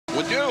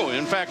We do.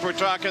 In fact, we're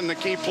talking the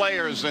key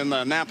players in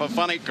the Napa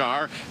Funny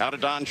Car out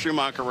of Don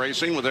Schumacher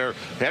Racing, with their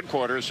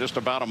headquarters just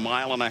about a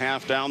mile and a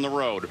half down the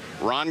road.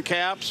 Ron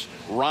Capps,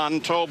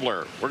 Rahn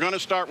Tobler. We're going to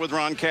start with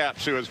Ron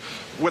Capps, who is,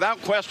 without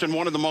question,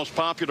 one of the most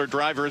popular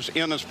drivers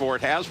in the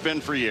sport, has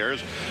been for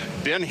years,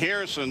 been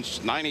here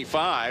since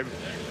 '95,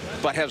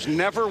 but has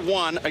never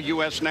won a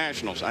U.S.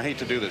 Nationals. I hate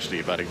to do this to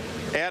you, buddy.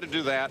 Added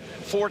to that,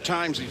 4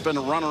 times he's been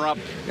a runner-up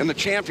in the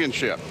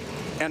championship.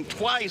 And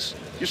twice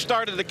you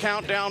started the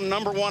countdown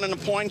 #1 in the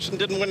points and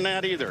didn't win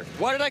that either.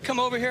 Why did I come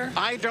over here?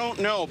 I don't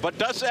know, but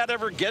does that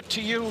ever get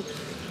to you?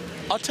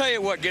 I'll tell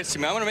you what gets to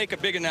me. I'm going to make a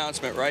big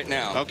announcement right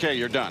now. Okay,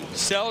 you're done.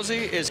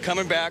 Selzy is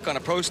coming back on a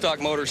Pro Stock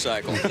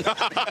motorcycle.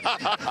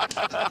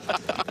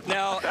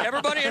 Now,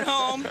 everybody at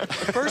home,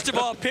 first of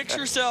all,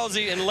 picture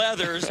Selzy in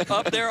leathers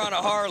up there on a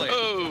Harley.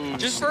 Ooh.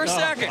 Just for a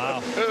second. Wow.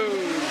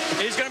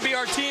 He's going to be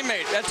our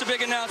teammate. That's a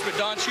big announcement.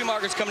 Don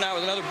Schumacher's coming out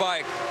with another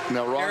bike.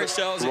 Now, Ron,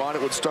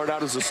 it would start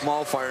out as a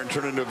small fire and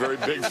turn into a very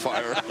big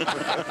fire.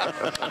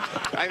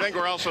 I think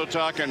we're also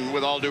talking,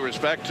 with all due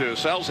respect to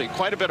Selzy,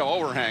 quite a bit of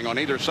overhang on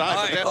either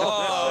side.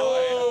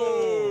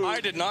 I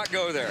did not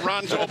go there.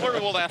 Rahn Tobler,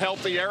 will that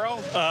help the aero?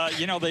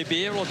 You know, they'd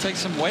be able to take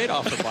some weight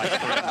off the bike.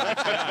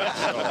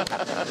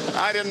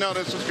 I didn't know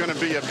this was going to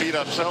be a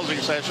beat-up Selzy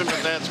session,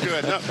 but that's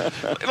good. No,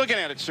 looking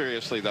at it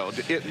seriously, though,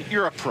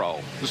 you're a pro.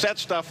 Does that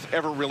stuff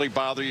ever really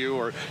bother you?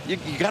 Or you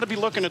got to be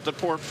looking at the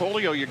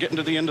portfolio. You're getting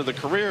to the end of the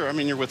career. I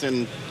mean, you're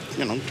within,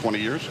 20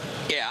 years.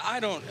 Yeah,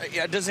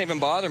 it doesn't even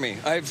bother me.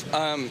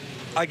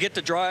 I get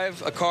to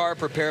drive a car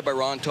prepared by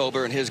Rahn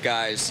Tobler and his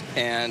guys,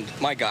 and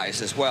my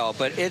guys as well.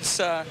 But it's,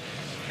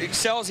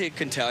 Selzy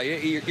can tell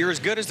you, you're as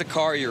good as the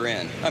car you're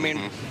in. I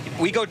mean,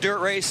 we go dirt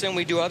racing,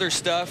 we do other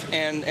stuff,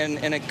 and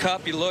in a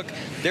Cup, you look,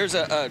 there's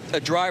a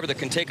driver that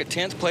can take a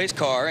 10th place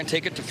car and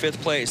take it to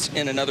 5th place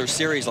in another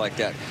series like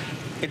that.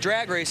 In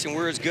drag racing,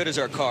 we're as good as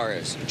our car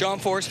is. John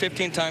Force,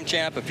 15-time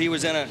champ. If he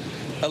was in a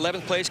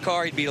 11th place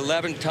car, he'd be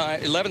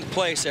 11th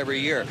place every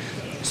year.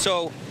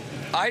 So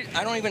I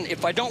don't even,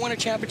 if I don't win a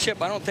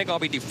championship, I don't think I'll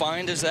be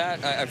defined as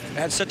that. I've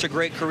had such a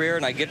great career,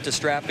 and I get to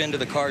strap into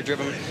the car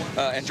driven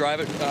and drive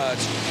it.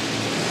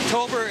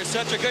 Tobler is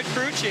such a good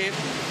crew chief.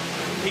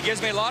 He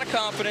gives me a lot of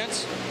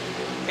confidence,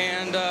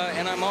 and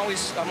I'm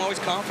always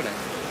confident.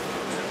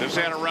 Just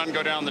had a run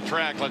go down the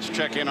track. Let's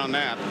check in on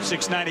that.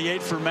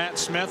 698 for Matt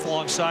Smith,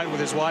 alongside with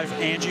his wife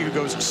Angie, who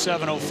goes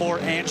 704.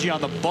 Angie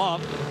on the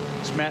bump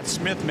as Matt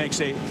Smith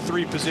makes a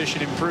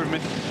 3-position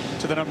improvement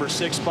to the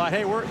 #6 spot.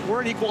 Hey,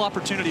 we're an equal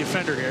opportunity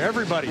offender here.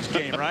 Everybody's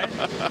game, right?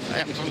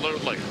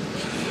 Absolutely.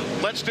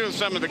 Let's do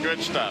some of the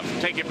good stuff.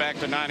 Take it back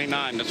to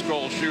 '99, the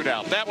Skull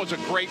Shootout. That was a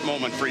great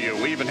moment for you.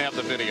 We even have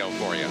the video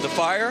for you. The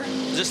fire?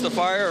 Is this the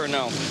fire or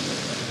no?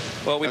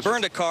 Well, we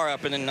burned a car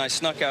up, and then I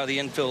snuck out of the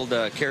infield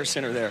care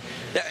center there.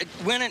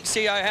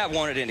 See, I have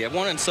won at Indy. I've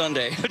won on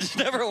Sunday. I just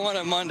never won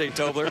on Monday,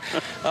 Tobler.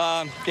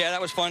 Yeah, that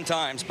was fun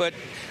times. But,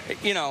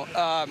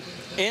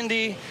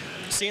 Indy,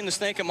 seeing the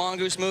Snake and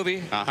Mongoose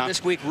movie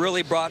this week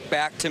really brought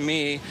back to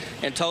me,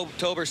 and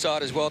Tobler saw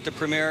it as well at the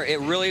premiere, it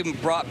really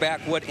brought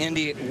back what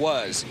Indy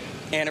was.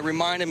 And it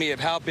reminded me of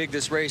how big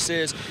this race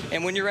is.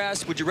 And when you're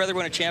asked, would you rather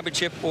win a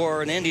championship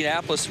or an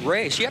Indianapolis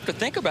race, you have to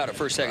think about it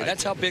for a second. Right.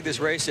 That's how big this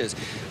race is.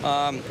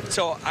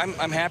 So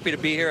I'm happy to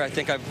be here. I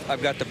think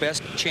I've got the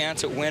best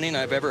chance at winning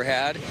I've ever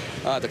had.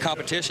 The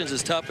competition's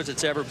as tough as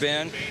it's ever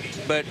been.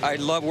 But I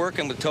love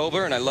working with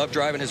Tobler, and I love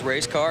driving his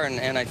race car.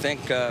 And I think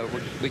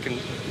we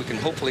can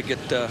hopefully get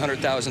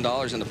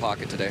 $100,000 in the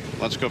pocket today.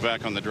 Let's go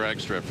back on the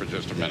drag strip for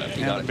just a minute.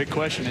 Yeah, the big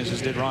question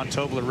is did Rahn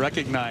Tobler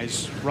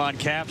recognize Ron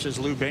Capps as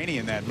Lou Baney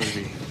in that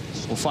movie?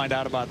 We'll find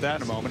out about that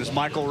in a moment as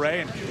Michael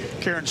Ray and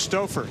Karen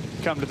Stouffer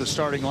come to the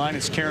starting line.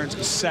 It's Karen's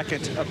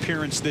 2nd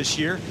appearance this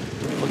year.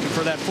 Looking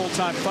for that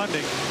full-time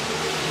funding.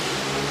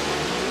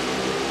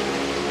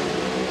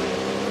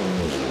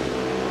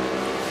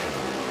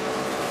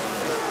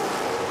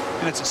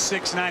 And it's a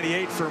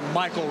 698 for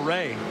Michael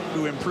Ray,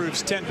 who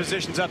improves 10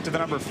 positions up to the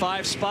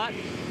 #5 spot.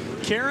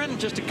 Karen,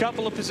 just a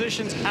couple of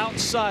positions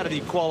outside of the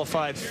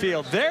qualified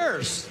field.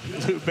 There's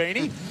Lou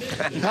Baney.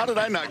 How did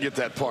I not get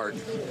that part?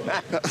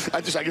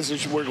 I guess I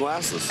should wear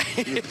glasses.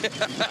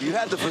 You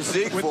had the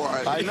physique for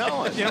it. I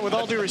know it. With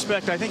all due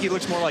respect, I think he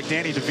looks more like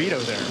Danny DeVito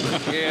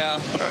there.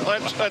 Yeah.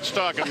 Let's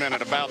talk a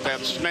minute about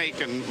that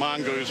Snake and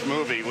Mongoose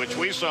movie, which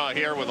we saw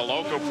here with a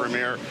local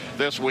premiere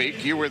this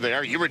week. You were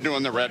there. You were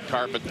doing the red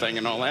carpet thing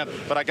and all that.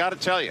 But I got to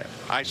tell you,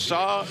 I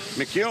saw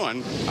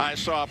McEwen. I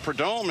saw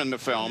Prudhomme in the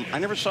film. I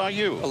never saw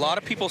you. A lot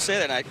of people say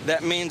that. And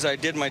that means I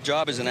did my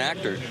job as an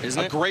actor,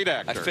 isn't it? A great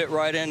actor. I fit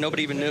right in.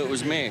 Nobody even knew it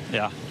was me.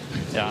 Yeah.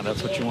 Yeah,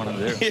 that's what you want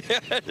to do.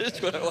 Yeah,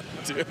 that's what I want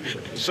to do.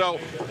 So,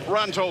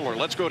 Rahn Tobler,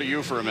 let's go to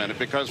you for a minute,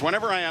 because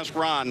whenever I ask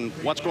Ron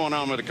what's going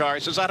on with the car,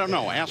 he says, I don't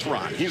know. Ask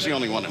Ron. He's the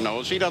only one that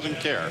knows. He doesn't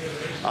care.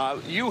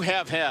 You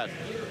have had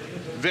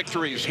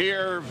victories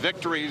here,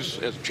 victories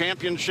as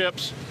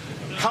championships.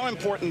 How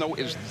important, though,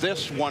 is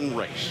this one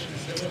race?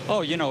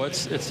 Oh,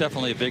 it's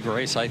definitely a big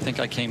race. I think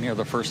I came here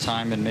the first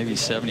time in maybe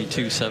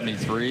 72,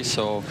 73.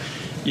 So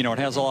you know, it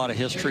has a lot of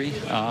history.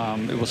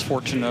 It was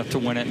fortunate enough to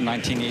win it in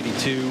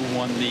 1982,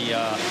 won the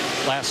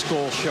last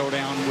goal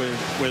showdown with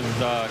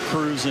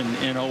Cruz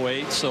in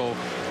 08. So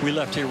we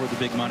left here with the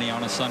big money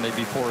on a Sunday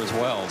before as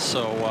well.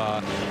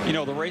 So, you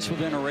know, the race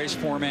within a race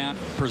format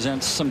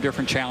presents some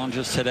different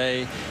challenges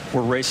today.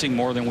 We're racing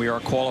more than we are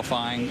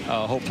qualifying.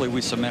 Hopefully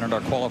we cemented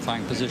our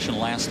qualifying position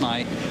last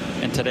night,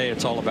 and today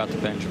it's all about the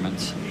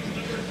Benjamins.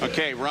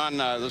 Okay, Ron,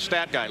 the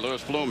stat guy,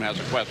 Louis Bloom, has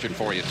a question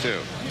for you, too.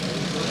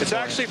 It's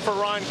actually for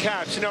Ron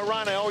Capps. You know,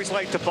 Ron, I always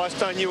like to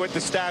bust on you with the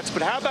stats,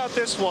 but how about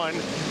this one?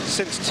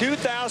 Since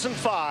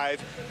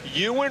 2005,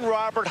 you and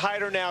Robert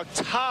Hyde are now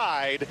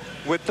tied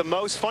with the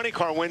most funny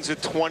car wins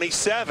at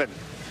 27.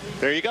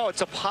 There you go.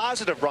 It's a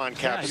positive Ron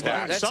Capps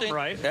stat.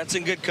 That's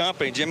in good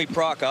company. Jimmy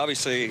Prock,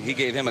 obviously, he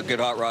gave him a good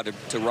hot rod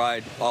to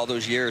ride all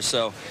those years.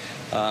 So,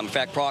 in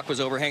fact, Prock was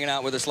over hanging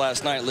out with us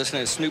last night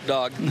listening to Snoop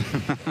Dogg.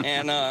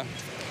 And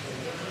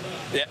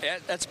yeah,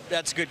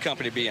 that's good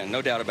company to be in,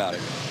 no doubt about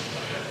it.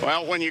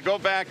 Well, when you go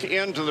back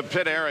into the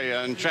pit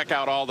area and check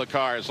out all the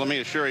cars, let me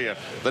assure you,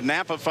 the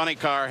Napa Funny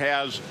Car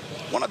has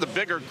one of the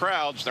bigger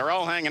crowds. They're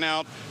all hanging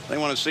out. They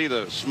want to see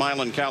the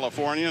smiling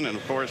Californian and,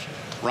 of course,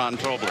 Rahn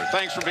Tobler.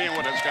 Thanks for being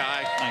with us,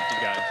 Guy. Thank you,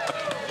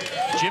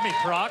 guys. Jimmy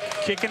Prock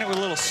kicking it with a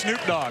little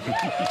Snoop Dogg.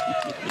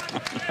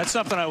 That's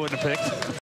something I wouldn't have picked.